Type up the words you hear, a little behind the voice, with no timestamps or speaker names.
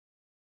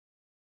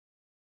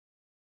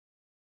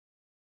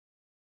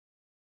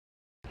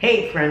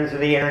Hey friends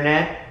of the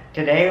internet,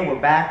 today we're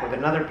back with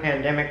another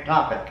pandemic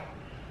topic.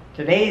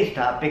 Today's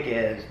topic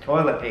is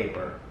toilet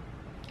paper.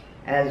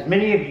 As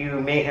many of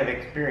you may have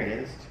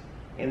experienced,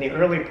 in the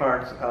early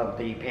parts of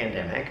the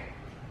pandemic,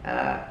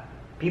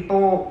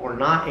 people were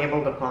not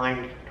able to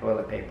find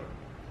toilet paper.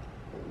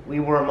 We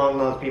were among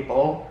those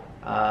people.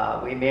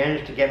 We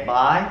managed to get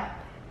by,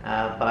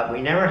 but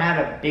we never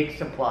had a big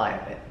supply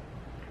of it.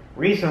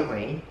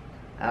 Recently,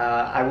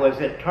 I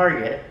was at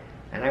Target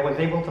and I was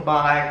able to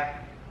buy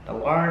a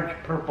large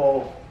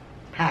purple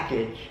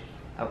package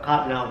of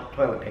Cottenelle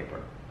toilet paper.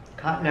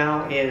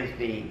 Cottonelle is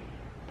the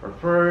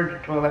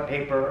preferred toilet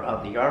paper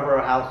of the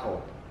Yarborough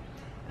household.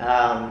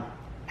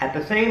 At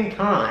the same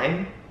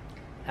time,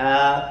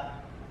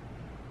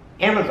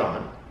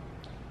 Amazon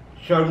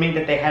showed me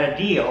that they had a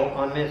deal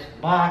on this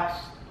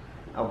box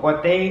of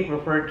what they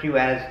referred to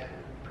as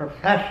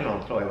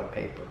professional toilet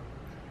paper.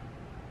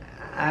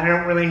 I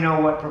don't really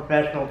know what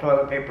professional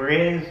toilet paper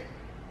is.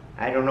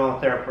 I don't know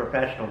if there are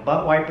professional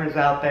butt wipers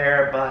out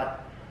there,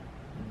 but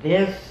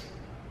this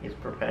is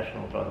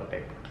professional toilet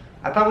paper.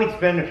 I thought we'd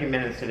spend a few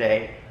minutes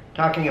today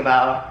talking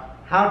about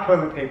how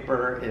toilet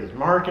paper is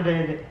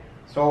marketed,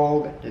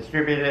 sold,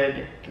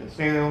 distributed,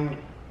 consumed,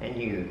 and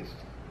used.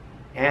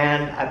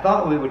 And I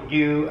thought we would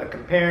do a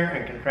compare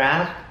and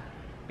contrast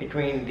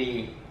between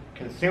the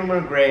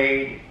consumer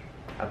grade,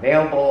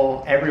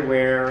 available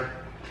everywhere,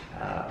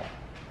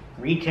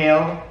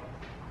 retail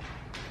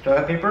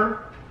toilet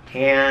paper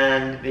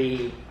and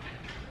the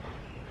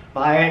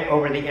buy it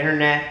over the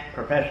internet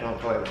professional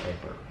toilet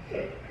paper.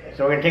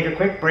 So we're going to take a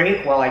quick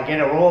break while I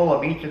get a roll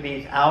of each of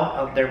these out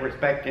of their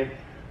respective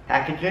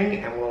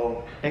packaging, and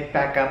we'll pick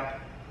back up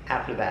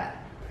after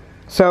that.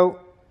 So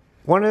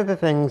one of the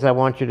things I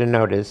want you to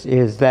notice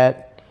is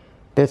that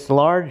this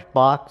large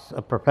box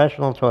of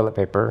professional toilet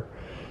paper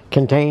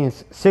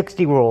contains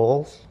 60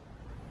 rolls,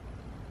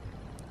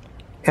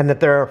 and that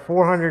there are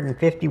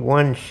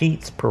 451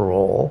 sheets per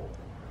roll,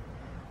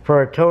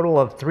 for a total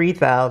of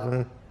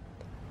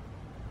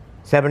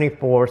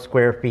 3,074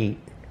 square feet,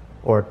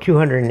 or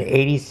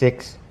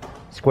 286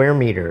 square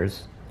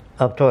meters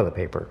of toilet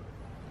paper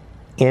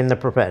in the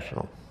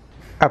professional.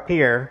 Up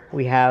here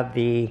we have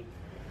the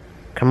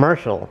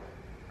commercial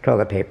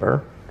toilet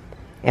paper,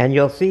 and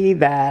you'll see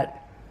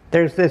that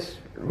there's this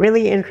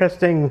really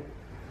interesting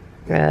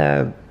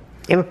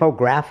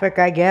infographic,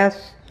 I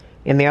guess,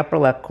 in the upper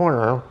left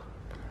corner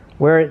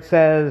where it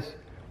says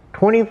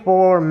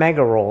 24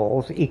 mega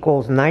rolls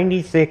equals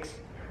 96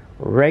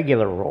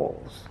 regular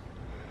rolls.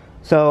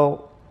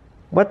 So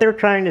what they're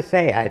trying to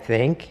say, I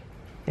think,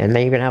 and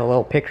they even have a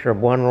little picture of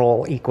one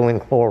roll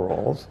equaling 4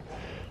 rolls,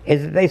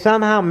 is that they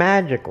somehow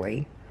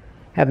magically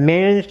have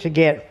managed to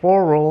get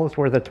 4 rolls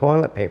worth of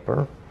toilet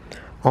paper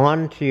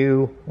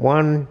onto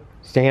one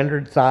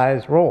standard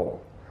size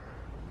roll.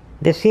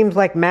 This seems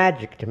like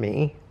magic to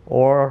me,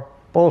 or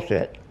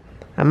bullshit.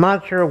 I'm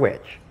not sure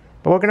which,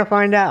 but we're going to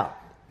find out.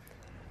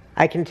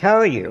 I can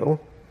tell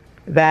you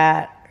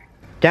that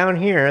down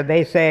here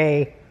they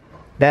say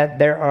that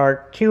there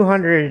are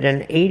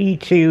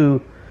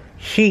 282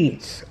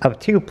 sheets of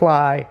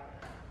 2-ply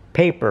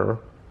paper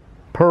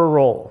per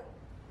roll.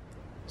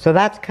 So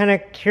that's kind of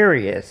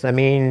curious. I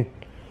mean,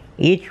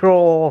 each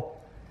roll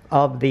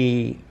of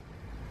the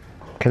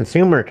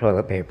consumer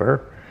toilet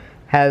paper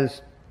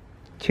has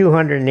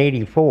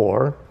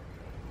 284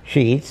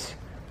 sheets,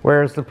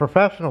 whereas the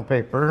professional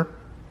paper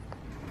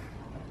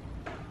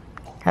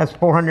has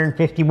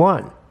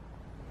 451.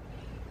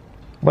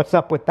 What's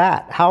up with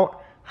that?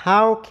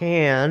 How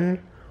can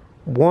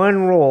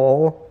one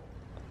roll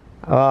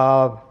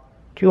of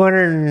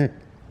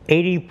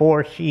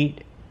 284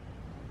 sheet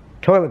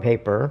toilet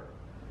paper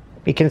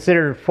be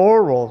considered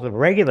 4 rolls of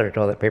regular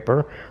toilet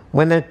paper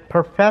when the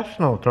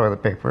professional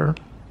toilet paper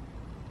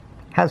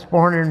has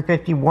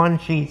 451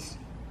 sheets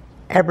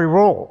every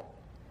roll?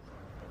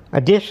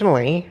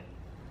 Additionally,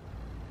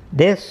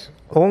 this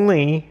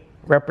only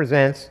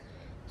represents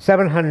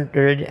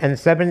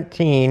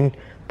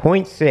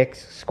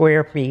 717.6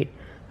 square feet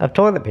of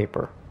toilet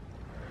paper.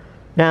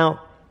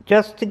 Now,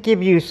 just to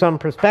give you some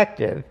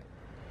perspective,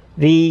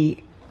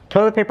 the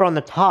toilet paper on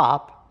the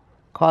top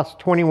costs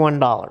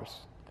 $21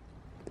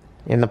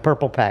 in the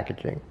purple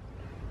packaging.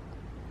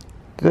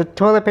 The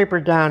toilet paper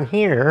down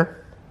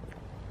here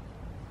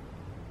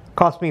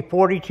cost me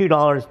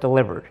 $42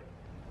 delivered.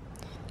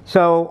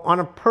 So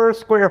on a per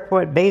square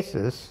foot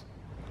basis,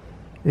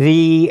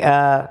 the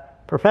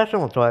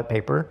professional toilet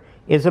paper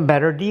is a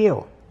better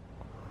deal.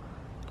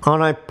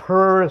 On a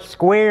per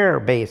square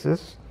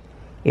basis,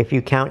 if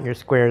you count your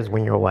squares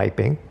when you're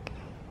wiping,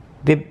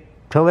 the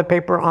toilet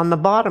paper on the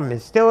bottom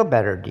is still a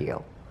better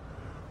deal.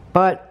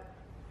 But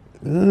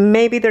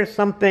maybe there's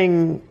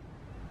something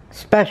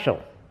special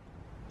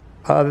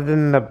other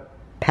than the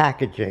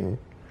packaging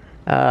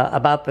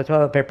about the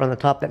toilet paper on the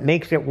top that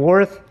makes it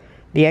worth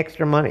the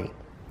extra money.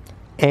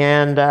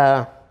 And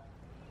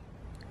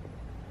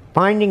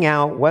finding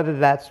out whether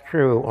that's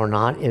true or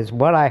not is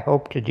what I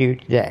hope to do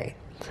today.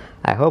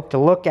 I hope to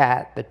look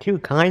at the 2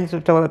 kinds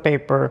of toilet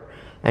paper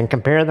and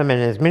compare them in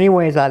as many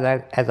ways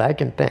as I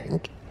can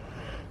think,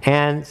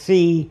 and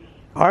see,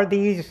 are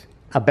these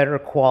a better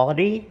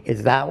quality?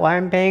 Is that why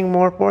I'm paying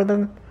more for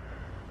them?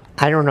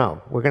 I don't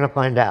know. We're going to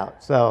find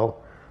out. So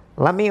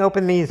let me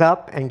open these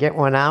up and get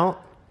one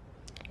out,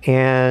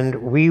 and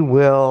we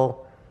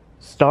will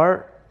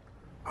start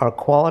our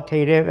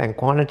qualitative and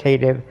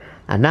quantitative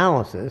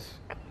analysis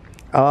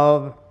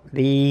of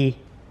the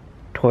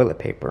toilet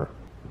paper.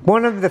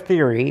 One of the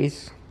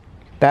theories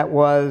that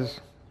was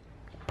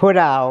put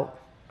out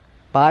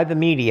by the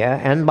media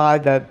and by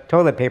the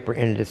toilet paper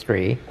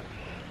industry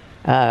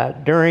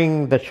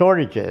during the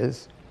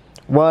shortages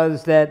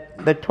was that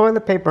the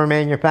toilet paper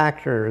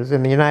manufacturers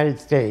in the United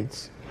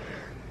States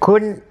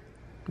couldn't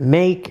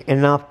make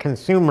enough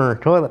consumer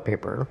toilet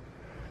paper,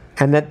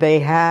 and that they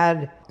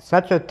had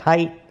such a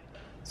tight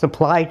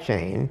supply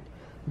chain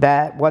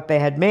that what they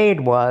had made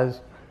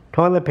was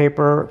toilet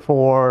paper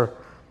for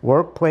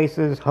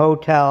workplaces,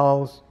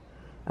 hotels,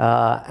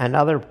 and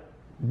other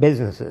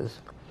businesses,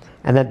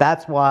 and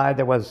that's why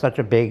there was such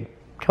a big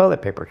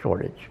toilet paper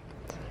shortage.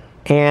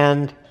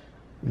 And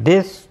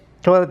this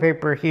toilet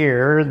paper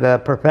here, the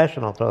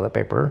professional toilet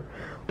paper,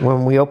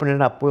 when we open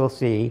it up, we'll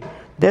see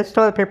this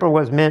toilet paper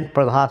was meant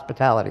for the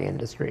hospitality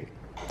industry.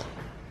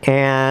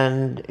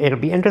 And it'll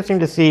be interesting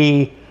to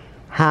see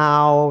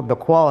how the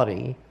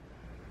quality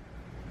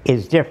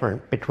is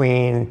different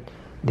between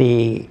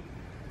the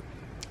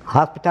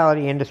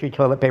hospitality industry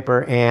toilet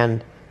paper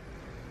and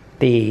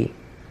the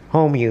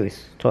home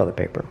use toilet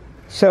paper.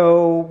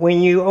 So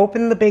when you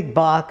open the big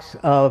box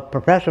of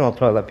professional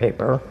toilet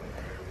paper,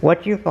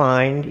 what you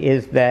find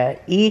is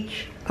that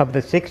each of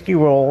the 60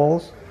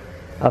 rolls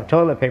of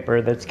toilet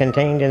paper that's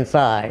contained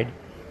inside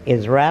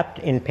is wrapped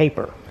in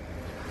paper.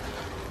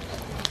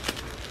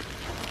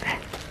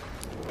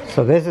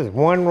 So this is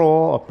one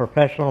roll of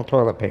professional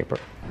toilet paper.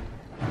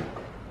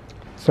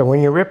 So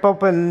when you rip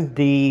open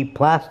the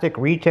plastic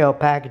retail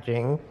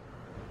packaging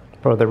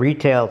for the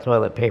retail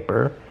toilet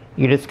paper,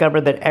 you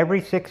discover that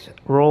every 6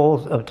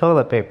 rolls of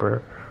toilet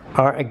paper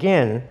are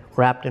again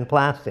wrapped in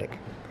plastic.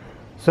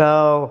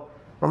 So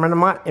from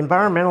an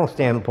environmental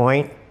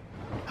standpoint,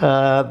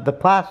 the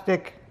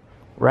plastic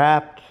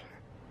wrapped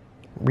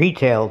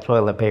retail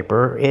toilet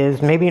paper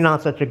is maybe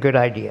not such a good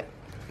idea.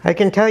 I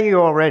can tell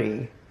you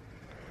already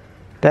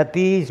that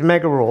these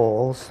mega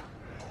rolls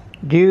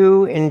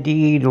do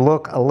indeed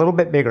look a little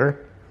bit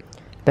bigger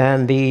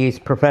than these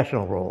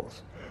professional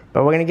rolls.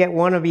 But we're going to get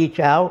one of each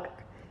out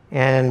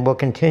and we'll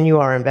continue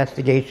our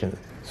investigation.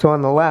 So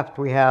on the left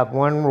we have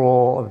one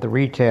roll of the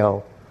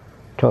retail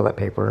toilet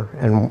paper,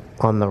 and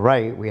on the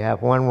right we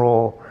have one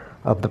roll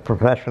of the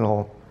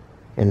professional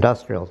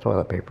industrial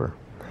toilet paper.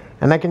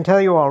 And I can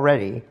tell you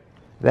already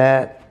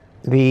that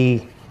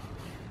the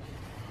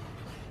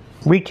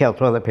retail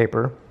toilet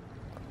paper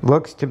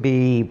looks to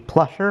be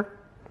plusher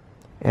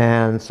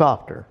and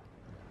softer.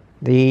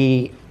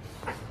 The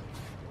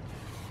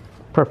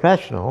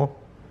professional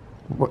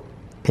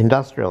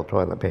industrial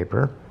toilet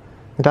paper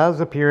does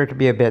appear to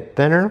be a bit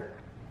thinner.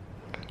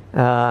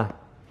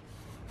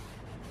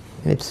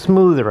 It's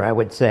smoother, I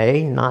would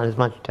say, not as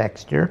much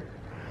texture,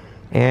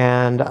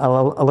 and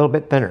a little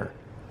bit thinner.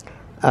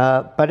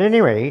 But at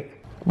any rate,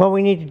 what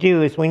we need to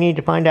do is we need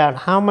to find out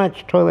how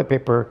much toilet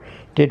paper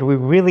did we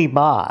really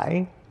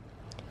buy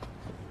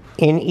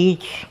in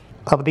each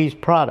of these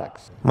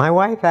products. My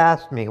wife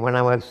asked me when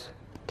I was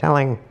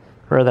telling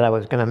her that I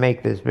was going to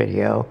make this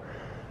video,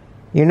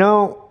 you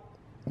know,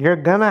 you're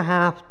going to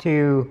have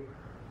to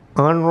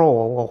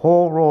unroll a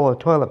whole roll of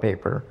toilet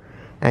paper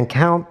and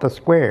count the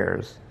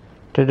squares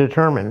to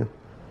determine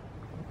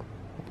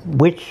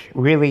which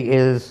really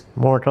is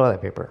more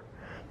toilet paper.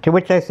 To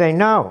which I say,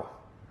 no,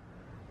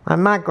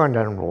 I'm not going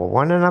to unroll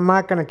one, and I'm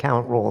not going to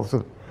count rolls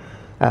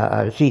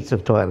of sheets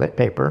of toilet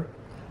paper.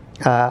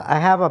 I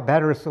have a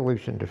better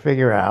solution to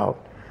figure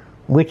out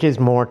which is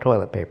more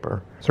toilet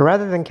paper. So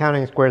rather than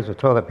counting squares of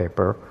toilet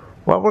paper,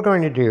 what we're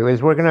going to do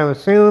is we're going to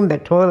assume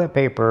that toilet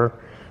paper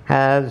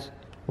has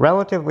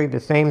relatively the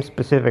same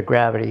specific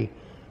gravity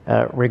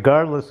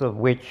regardless of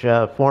which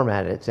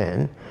format it's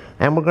in,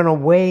 and we're going to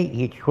weigh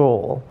each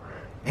roll,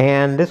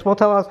 and this will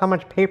tell us how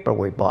much paper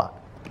we bought.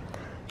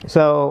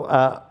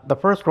 So the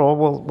first roll,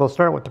 we'll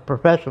start with the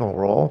professional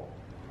roll,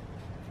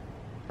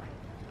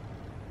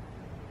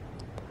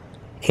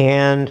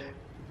 and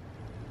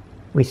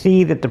we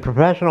see that the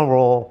professional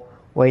roll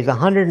weighs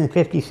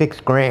 156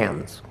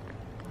 grams.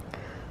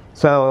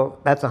 So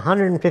that's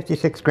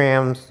 156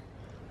 grams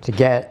to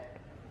get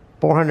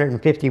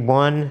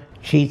 451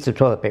 sheets of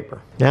toilet paper.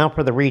 Now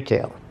for the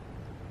retail,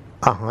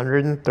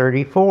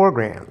 134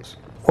 grams.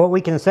 What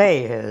we can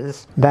say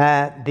is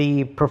that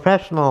the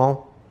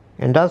professional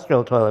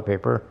industrial toilet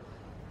paper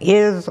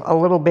is a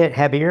little bit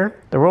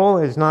heavier. The roll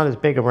is not as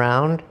big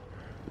around,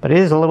 but it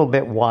is a little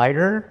bit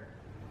wider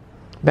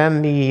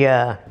than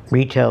the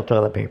retail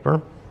toilet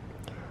paper.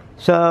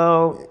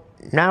 So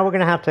now we're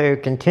going to have to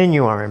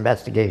continue our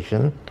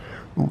investigation.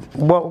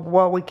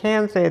 What we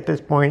can say at this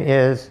point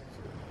is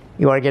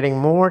you are getting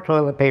more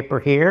toilet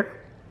paper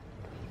here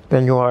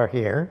than you are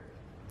here.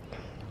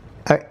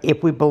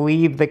 If we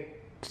believe the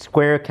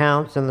square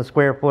counts and the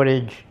square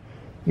footage,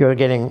 you're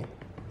getting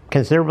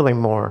considerably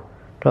more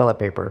toilet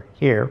paper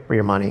here for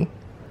your money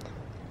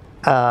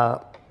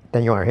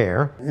than you are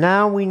here.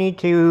 Now we need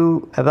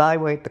to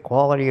evaluate the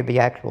quality of the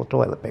actual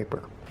toilet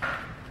paper.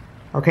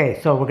 Okay,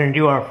 so we're going to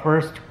do our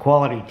first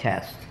quality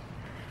test.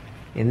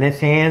 In this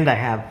hand I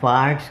have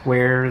 5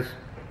 squares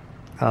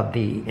of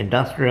the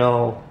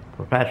industrial,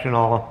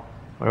 professional,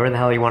 whatever the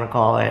hell you want to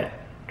call it,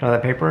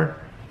 toilet paper.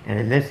 And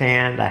in this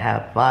hand I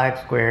have 5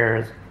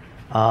 squares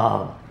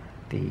of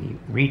the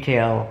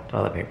retail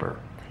toilet paper.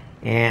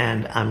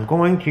 And I'm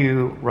going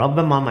to rub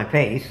them on my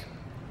face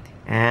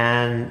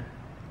and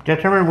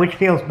determine which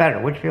feels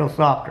better, which feels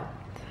softer.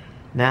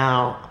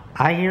 Now,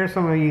 I hear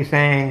some of you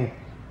saying,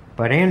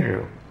 but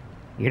Andrew,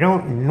 you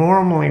don't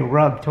normally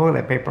rub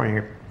toilet paper on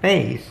your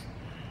face.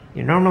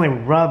 You normally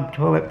rub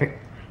toilet paper.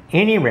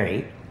 Any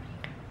rate,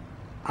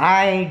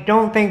 I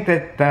don't think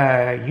that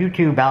the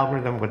YouTube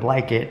algorithm would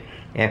like it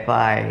if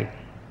I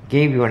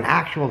gave you an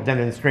actual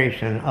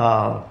demonstration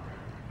of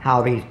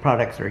how these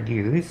products are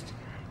used.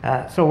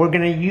 So we're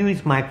going to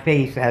use my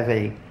face as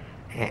an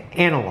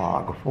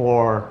analog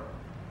for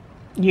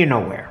you know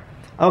where.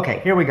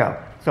 Okay, here we go.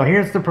 So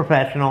here's the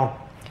professional.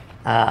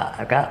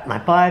 I've got my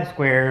 5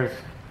 squares.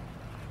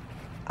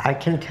 I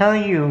can tell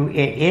you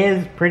it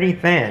is pretty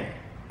thin.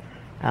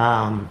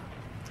 I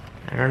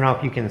don't know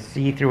if you can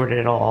see through it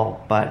at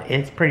all, but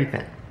it's pretty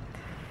thin.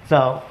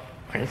 So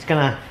we're just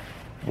gonna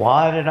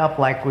wad it up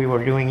like we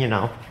were doing, you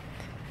know,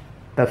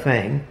 the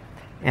thing.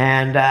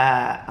 And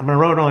I'm gonna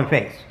rub it on my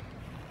face.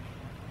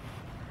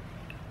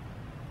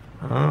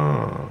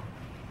 Oh,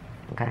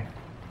 okay.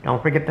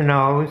 Don't forget the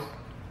nose.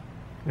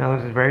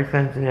 Nose is very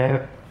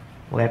sensitive.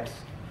 Lips.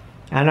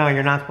 I know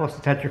you're not supposed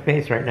to touch your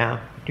face right now.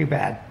 Too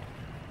bad.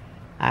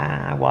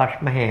 I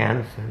washed my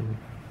hands and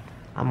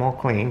I'm all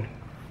clean.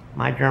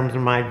 My germs are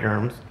my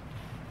germs.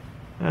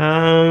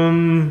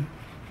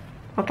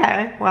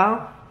 Okay,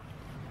 well,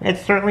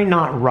 it's certainly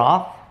not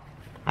rough.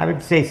 I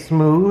would say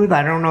smooth.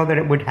 I don't know that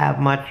it would have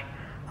much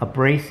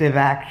abrasive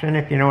action,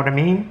 if you know what I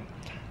mean.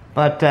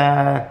 But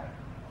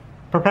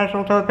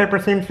professional toilet paper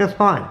seems just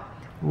fine.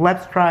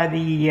 Let's try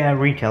the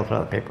retail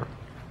toilet paper.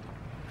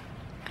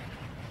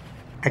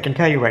 I can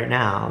tell you right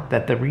now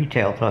that the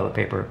retail toilet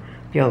paper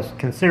feels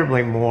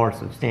considerably more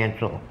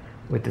substantial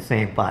with the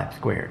same 5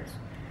 squares.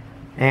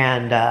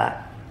 And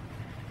I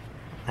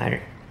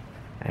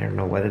don't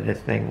know whether this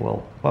thing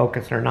will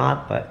focus or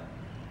not, but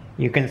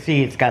you can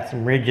see it's got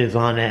some ridges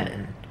on it,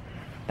 and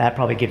that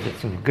probably gives it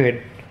some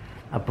good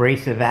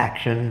abrasive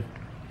action.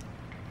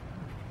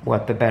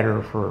 What the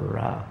better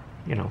for,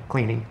 you know,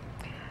 cleaning.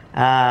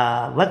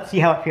 Let's see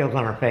how it feels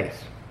on our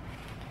face.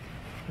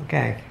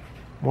 Okay,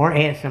 more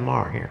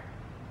ASMR here.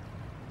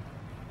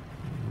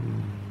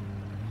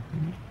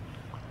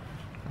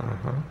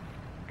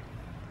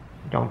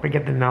 Don't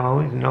forget the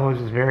nose. The nose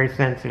is very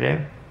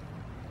sensitive.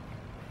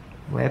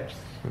 Lips.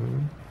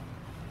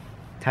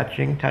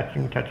 Touching,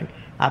 touching, touching.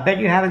 I bet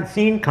you haven't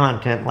seen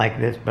content like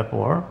this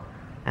before,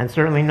 and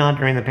certainly not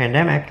during the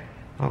pandemic.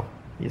 Oh,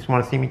 you just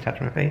want to see me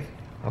touch my face?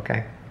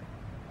 Okay.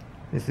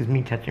 This is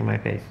me touching my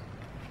face.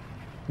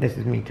 This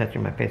is me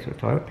touching my face with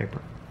toilet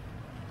paper.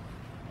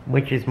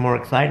 Which is more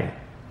exciting?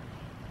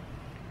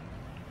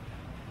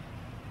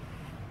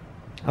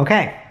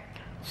 Okay.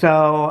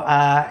 So,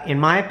 in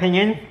my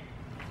opinion,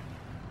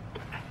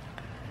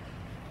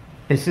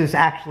 this is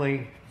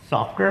actually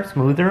softer,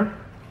 smoother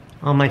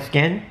on my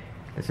skin.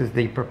 This is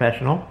the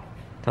professional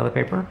toilet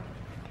paper.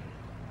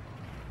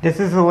 This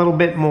is a little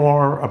bit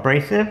more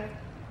abrasive,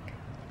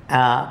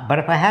 but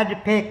if I had to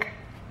pick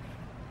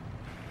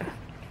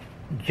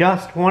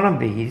just one of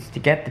these to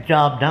get the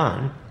job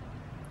done,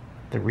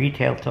 the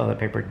retail toilet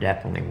paper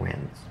definitely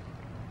wins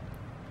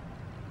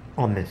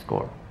on this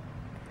score.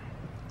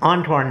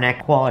 On to our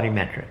next quality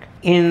metric.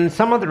 In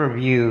some of the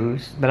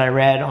reviews that I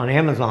read on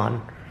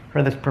Amazon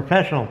for this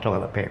professional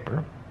toilet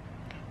paper,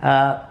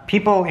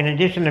 people, in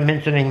addition to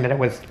mentioning that it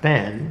was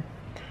thin,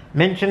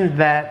 mentioned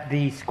that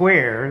the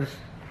squares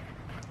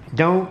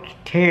don't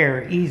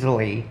tear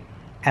easily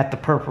at the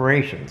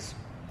perforations.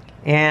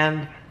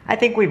 And I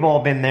think we've all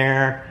been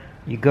there.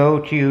 You go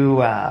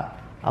to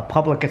a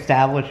public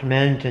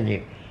establishment and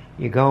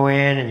you go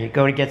in and you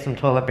go to get some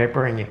toilet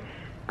paper and you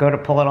go to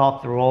pull it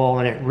off the roll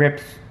and it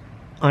rips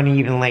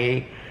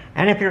unevenly.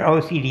 And if you're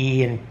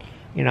OCD and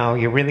you know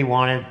you really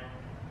wanted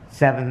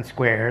 7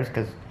 squares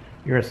because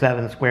you're a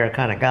 7 square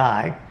kind of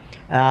guy,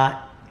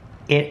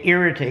 it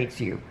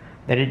irritates you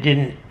that it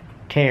didn't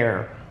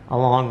tear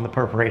along the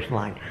perforation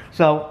line.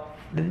 So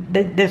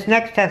this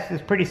next test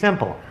is pretty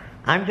simple.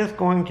 I'm just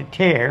going to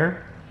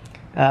tear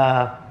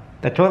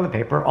the toilet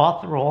paper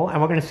off the roll, and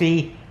we're going to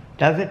see,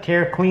 does it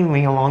tear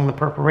cleanly along the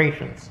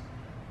perforations?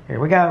 Here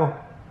we go.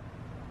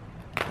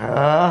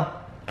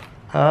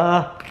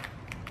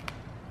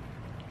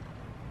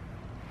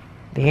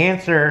 The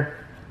answer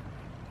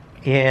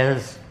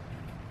is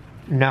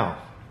no.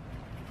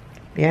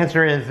 The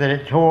answer is that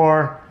it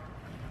tore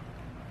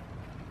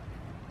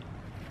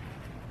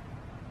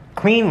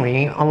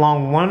cleanly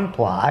along one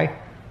ply,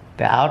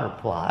 the outer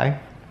ply,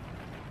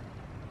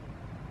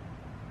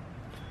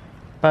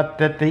 but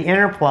that the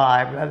inner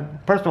ply,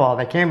 first of all,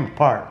 they came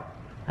apart.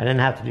 I didn't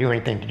have to do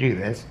anything to do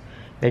this.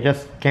 They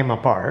just came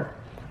apart.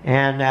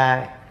 And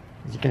as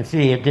you can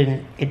see, it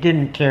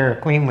didn't tear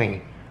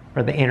cleanly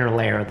for the inner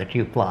layer of the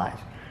two plies.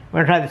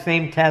 We're going to try the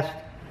same test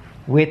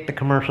with the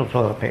commercial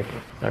toilet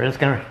paper. So we're just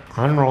going to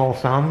unroll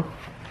a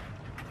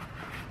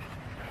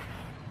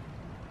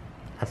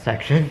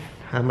section.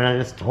 I'm going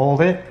to just hold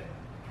it,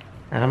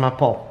 and I'm going to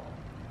pull.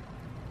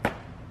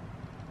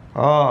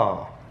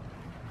 Oh,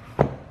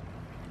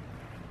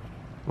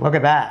 look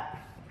at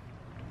that.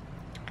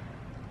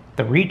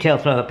 The retail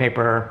toilet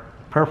paper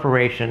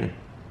perforation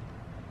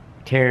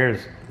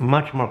tears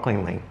much more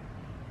cleanly.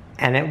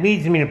 And it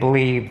leads me to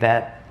believe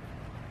that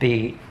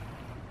the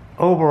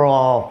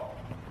overall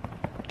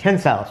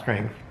tensile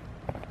strength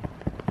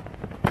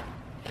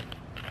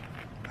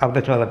of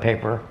the toilet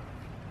paper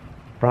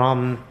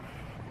from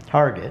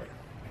Target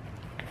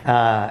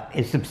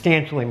is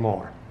substantially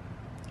more.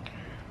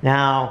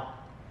 Now,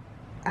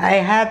 I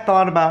had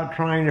thought about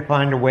trying to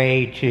find a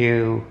way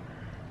to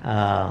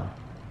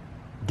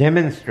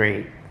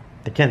demonstrate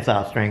the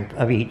tensile strength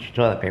of each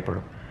toilet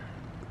paper,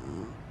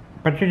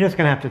 but you're just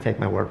going to have to take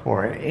my word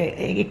for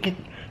it.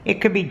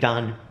 It could be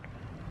done,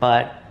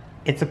 but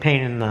it's a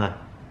pain in the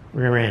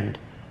rear end,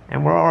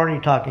 and we're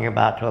already talking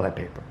about toilet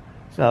paper,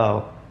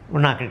 so we're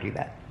not going to do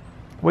that.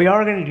 We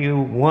are going to do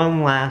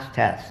one last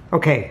test.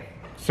 Okay,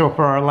 so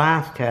for our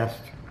last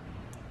test,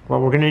 what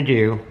we're going to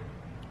do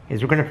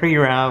is we're going to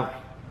figure out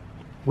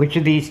which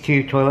of these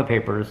two toilet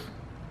papers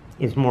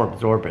is more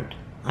absorbent.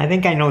 I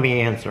think I know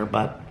the answer,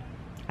 but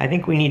I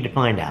think we need to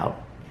find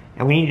out.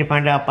 And we need to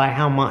find out by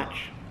how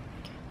much.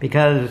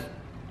 Because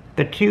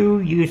the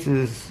two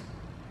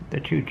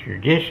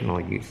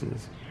traditional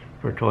uses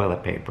for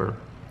toilet paper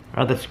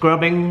are the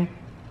scrubbing,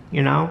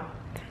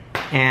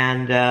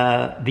 and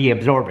the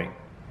absorbing.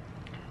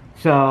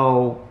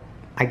 So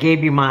I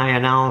gave you my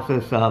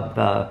analysis of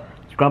the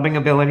scrubbing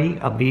ability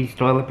of these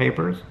toilet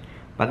papers,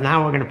 but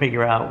now we're going to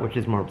figure out which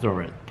is more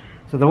absorbent.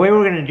 So the way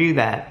we're going to do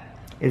that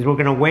is we're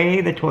going to weigh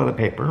the toilet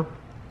paper,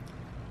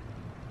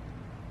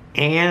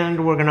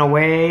 and we're going to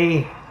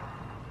weigh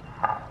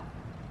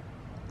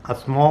a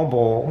small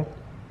bowl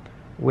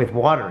with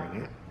water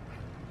in it,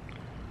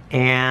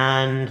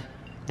 and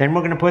then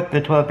we're going to put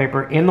the toilet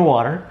paper in the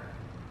water,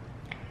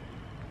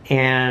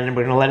 and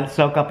we're going to let it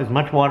soak up as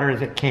much water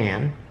as it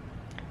can.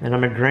 Then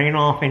I'm going to drain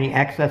off any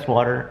excess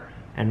water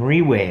and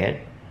reweigh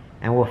it,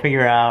 and we'll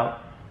figure out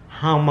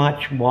how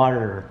much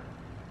water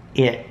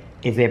it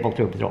is able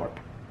to absorb.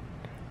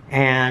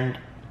 And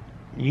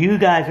you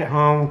guys at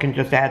home can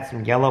just add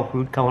some yellow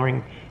food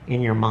coloring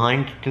in your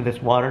mind to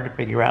this water to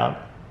figure out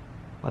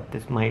what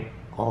this might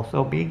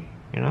also be,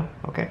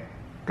 Okay,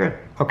 good.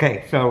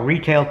 Okay, so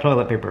retail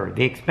toilet paper,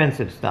 the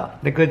expensive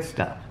stuff, the good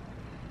stuff.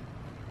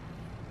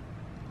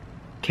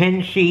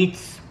 10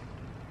 sheets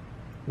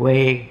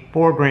weigh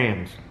 4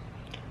 grams,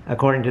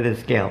 according to this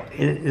scale.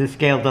 The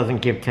scale doesn't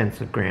give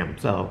tenths of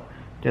grams, so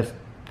just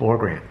 4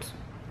 grams.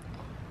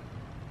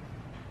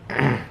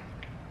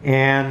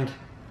 And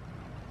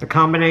the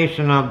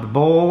combination of the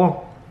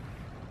bowl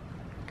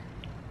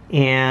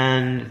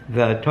and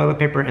the toilet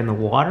paper and the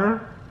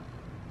water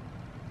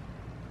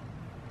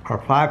are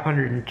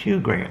 502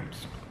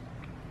 grams.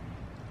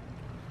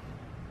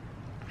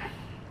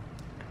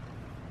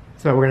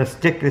 So we're going to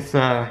stick this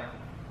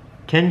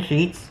 10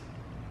 sheets,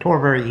 tore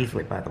very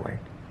easily by the way,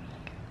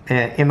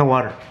 in the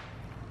water.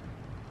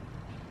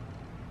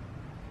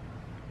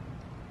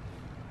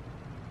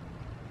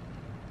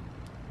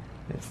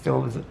 It's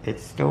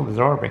still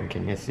absorbing,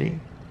 can you see?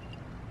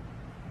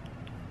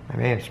 I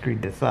may have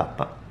screwed this up,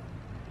 but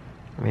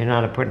I may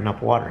not have put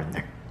enough water in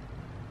there.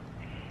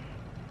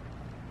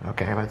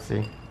 Okay, let's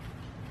see.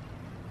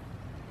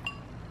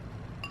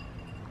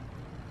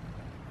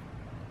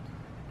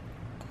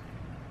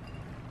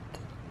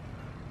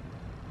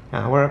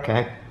 We're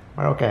okay.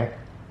 We're okay.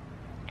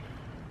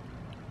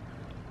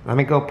 Let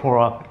me go pour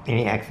off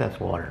any excess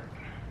water.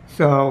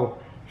 So,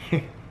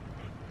 it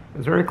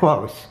was very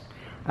close.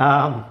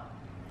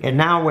 It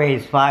now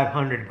weighs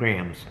 500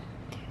 grams.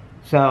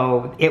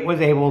 So, it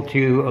was able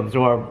to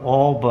absorb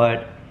all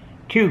but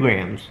 2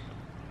 grams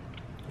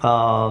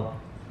of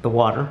the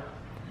water.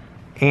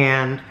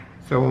 And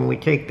so when we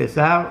take this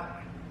out,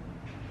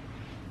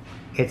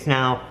 it's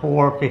now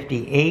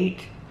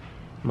 458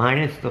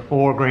 minus the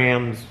 4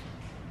 grams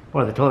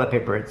for the toilet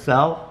paper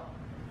itself.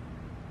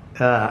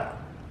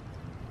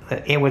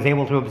 It was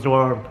able to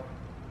absorb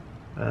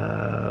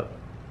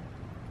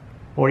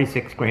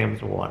 46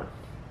 grams of water.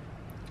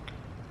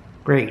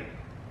 Great.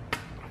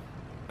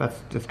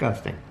 That's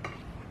disgusting.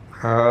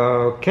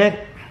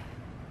 Okay.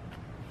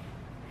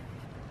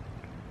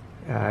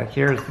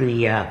 Here's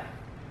the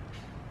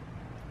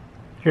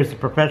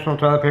professional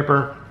toilet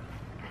paper.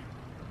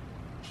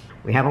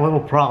 We have a little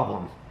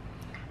problem.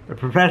 The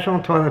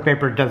professional toilet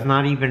paper does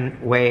not even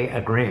weigh a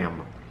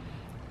gram,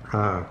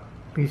 at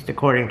least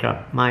according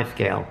to my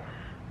scale,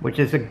 which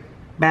is a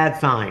bad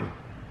sign.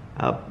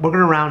 We're going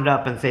to round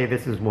up and say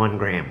this is 1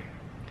 gram,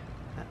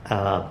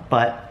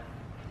 but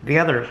the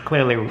other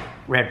clearly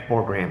read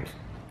 4 grams.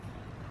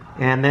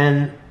 And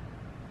then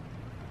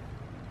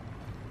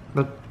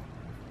the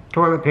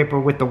toilet paper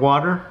with the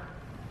water,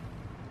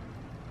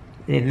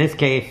 in this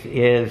case,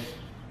 is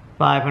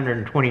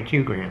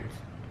 522 grams.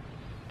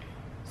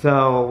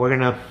 So we're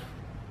going to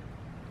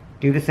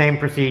do the same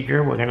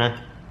procedure. We're going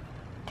to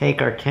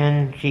take our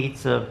 10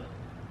 sheets of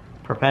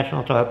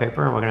professional toilet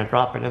paper and we're going to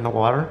drop it in the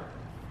water.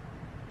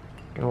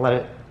 Going to let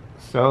it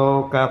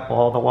soak up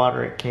all the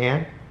water it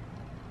can.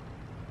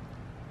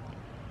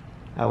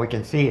 We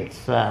can see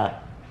it's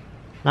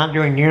not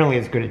doing nearly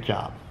as good a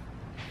job.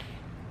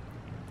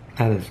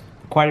 There's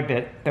quite a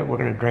bit that we're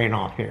going to drain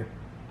off here.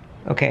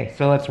 Okay,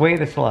 so let's weigh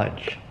the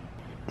sludge.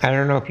 I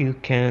don't know if you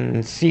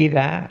can see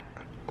that,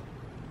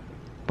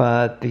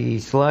 but the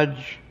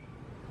sludge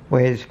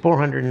weighs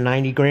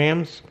 490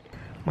 grams,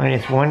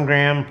 minus 1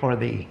 gram for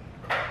the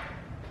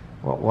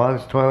what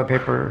was toilet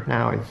paper,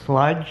 now is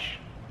sludge.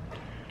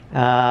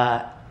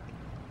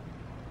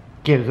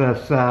 Gives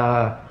us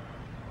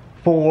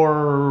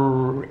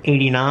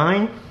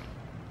 489.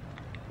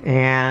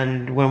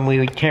 And when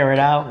we tear it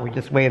out, we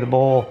just weigh the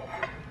bowl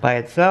by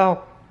itself.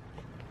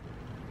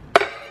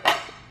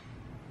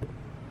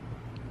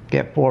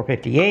 Get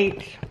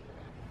 458,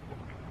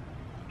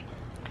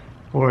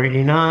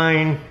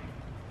 489.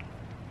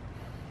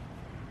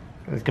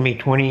 It's going to be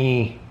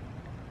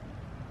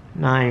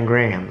 29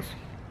 grams.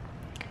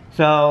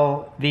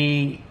 So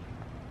the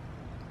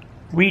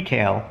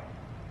retail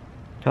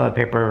toilet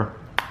paper,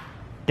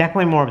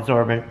 definitely more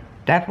absorbent,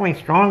 definitely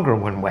stronger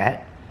when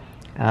wet,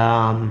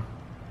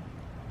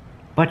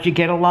 but you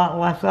get a lot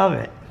less of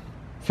it.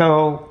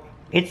 So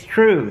it's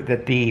true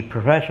that the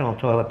professional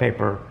toilet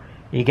paper,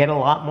 you get a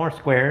lot more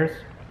squares,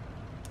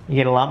 you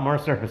get a lot more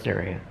surface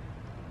area.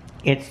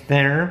 It's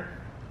thinner,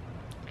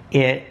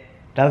 it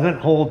doesn't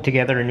hold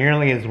together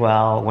nearly as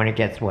well when it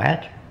gets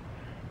wet.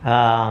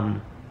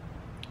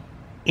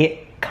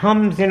 It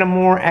comes in a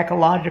more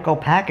ecological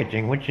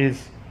packaging, which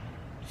is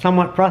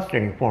somewhat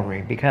frustrating for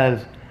me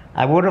because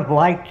I would have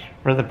liked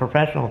for the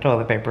professional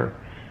toilet paper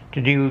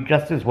to do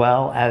just as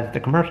well as the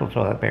commercial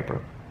toilet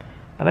paper,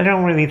 but I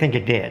don't really think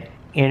it did.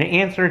 In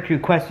answer to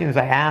questions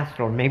I asked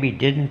or maybe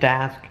didn't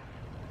ask,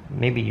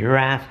 maybe you're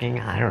asking,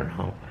 I don't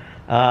know,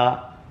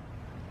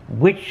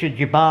 which should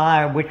you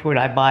buy, which would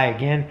I buy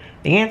again?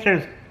 The answer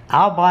is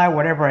I'll buy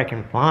whatever I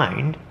can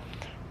find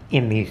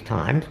in these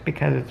times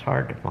because it's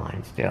hard to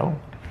find still.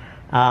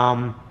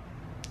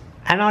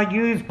 And I'll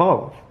use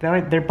both.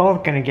 They're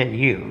both going to get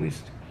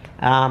used.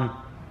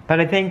 But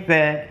I think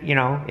that, you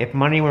know, if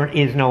money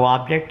is no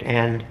object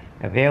and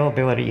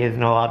availability is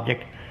no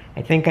object,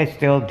 I think I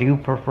still do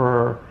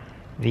prefer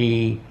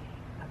the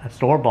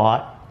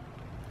store-bought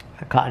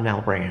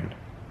Cottenelle brand.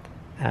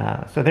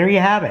 So there you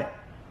have it.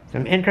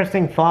 Some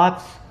interesting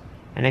thoughts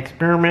and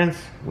experiments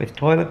with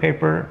toilet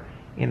paper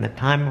in the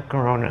time of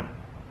Corona.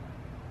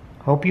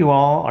 Hope you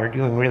all are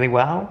doing really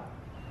well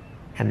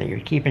and that you're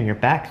keeping your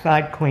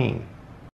backside clean.